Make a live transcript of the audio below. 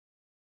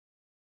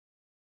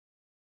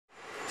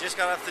just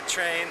got off the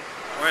train.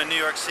 We're in New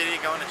York City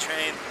going to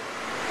train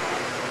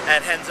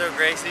at Renzo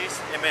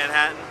Gracie's in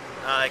Manhattan.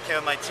 I came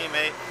with my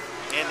teammate,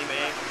 Andy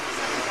May.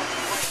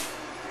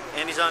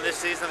 Andy's on this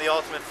season, the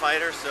Ultimate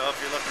Fighter, so if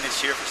you're looking to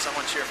cheer for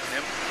someone, cheer for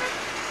him.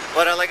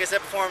 But like I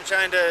said before, I'm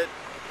trying to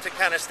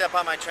kind of step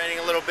on my training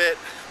a little bit,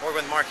 work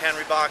with Mark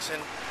Henry Boxing.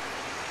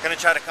 Gonna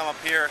try to come up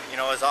here,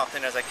 as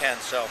often as I can.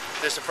 So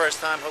this is the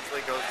first time. Hopefully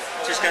it goes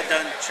well. Just got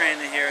done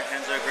training here at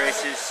Renzo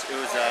Gracie's. It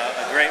was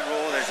a great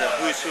rule. There's a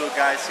who's who of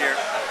guys here.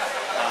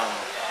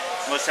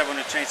 Most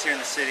everyone who trains here in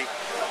the city.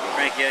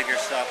 Frank Yeager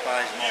stopped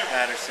by, Jamal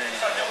Patterson,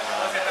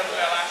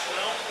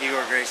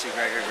 Igor Gracie,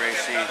 Gregor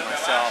Gracie,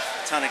 myself,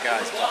 a ton of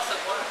guys.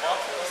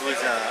 It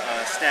was a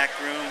stacked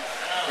room.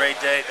 Great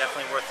day.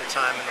 Definitely worth the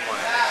time in the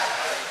morning.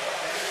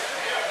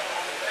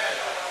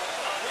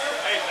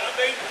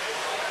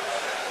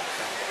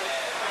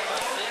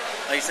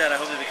 Like I said, I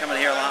hope to be coming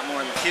here a lot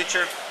more in the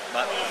future,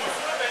 but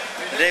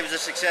the day was a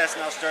success,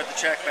 and I'll start the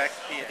trek back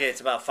to PA. Okay,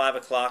 it's about 5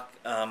 o'clock.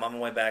 I'm on my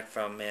way back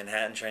from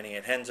Manhattan training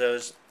at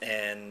Renzo's,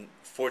 and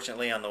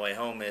fortunately on the way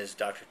home is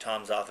Dr.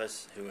 Tom's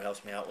office, who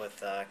helps me out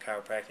with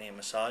chiropractic and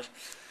massage.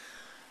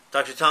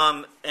 Dr.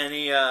 Tom,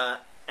 any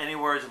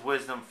words of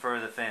wisdom for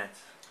the fans?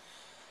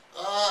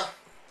 I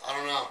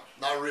don't know.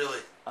 Not really.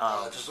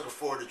 Just looking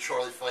forward to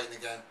Charlie fighting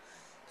again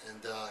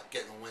and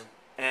getting a win.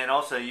 And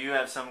also, you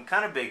have some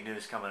kind of big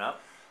news coming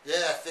up. Yeah,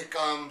 I think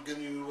I'm going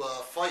to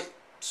fight.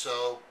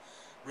 So,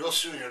 real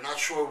soon here. Not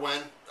sure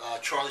when.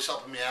 Charlie's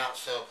helping me out,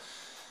 so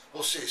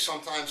we'll see.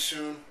 Sometime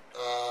soon,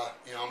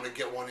 I'm going to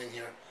get one in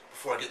here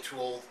before I get too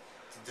old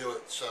to do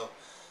it. So,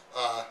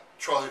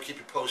 Charlie will keep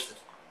you posted.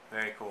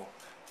 Very cool.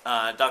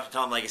 Dr.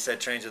 Tom, like I said,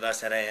 trains with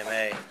us at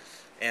AMA.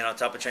 And on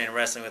top of training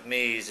wrestling with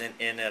me, he's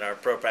in at our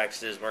pro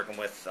practices, working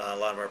with a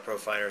lot of our pro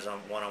fighters on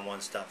one-on-one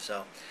stuff.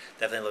 So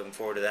definitely looking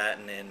forward to that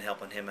and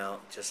helping him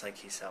out just like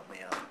he's helped me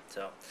out.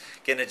 So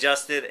getting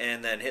adjusted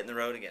and then hitting the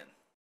road again.